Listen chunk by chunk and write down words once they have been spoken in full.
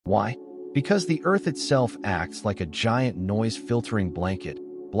Why? Because the Earth itself acts like a giant noise-filtering blanket,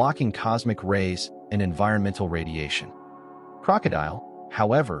 blocking cosmic rays and environmental radiation. Crocodile,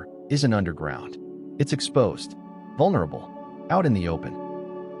 however, isn't underground. It's exposed, vulnerable, out in the open.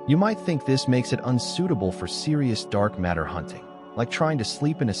 You might think this makes it unsuitable for serious dark matter hunting, like trying to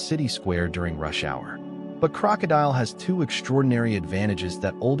sleep in a city square during rush hour. But Crocodile has two extraordinary advantages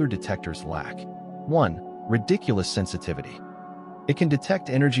that older detectors lack. 1. Ridiculous sensitivity. It can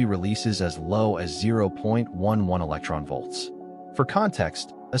detect energy releases as low as 0.11 electron volts. For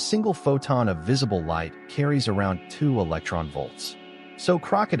context, a single photon of visible light carries around 2 electron volts. So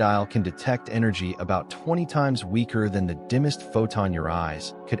Crocodile can detect energy about 20 times weaker than the dimmest photon your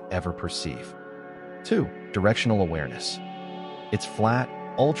eyes could ever perceive. 2. Directional awareness. Its flat,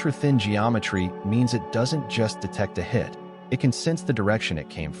 ultra-thin geometry means it doesn't just detect a hit, it can sense the direction it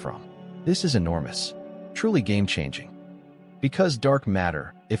came from. This is enormous, truly game-changing. Because dark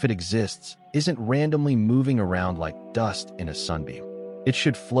matter, if it exists, isn't randomly moving around like dust in a sunbeam. It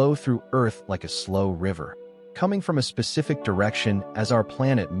should flow through Earth like a slow river, coming from a specific direction as our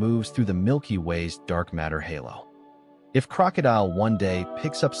planet moves through the Milky Way's dark matter halo. If Crocodile one day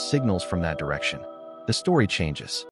picks up signals from that direction, the story changes.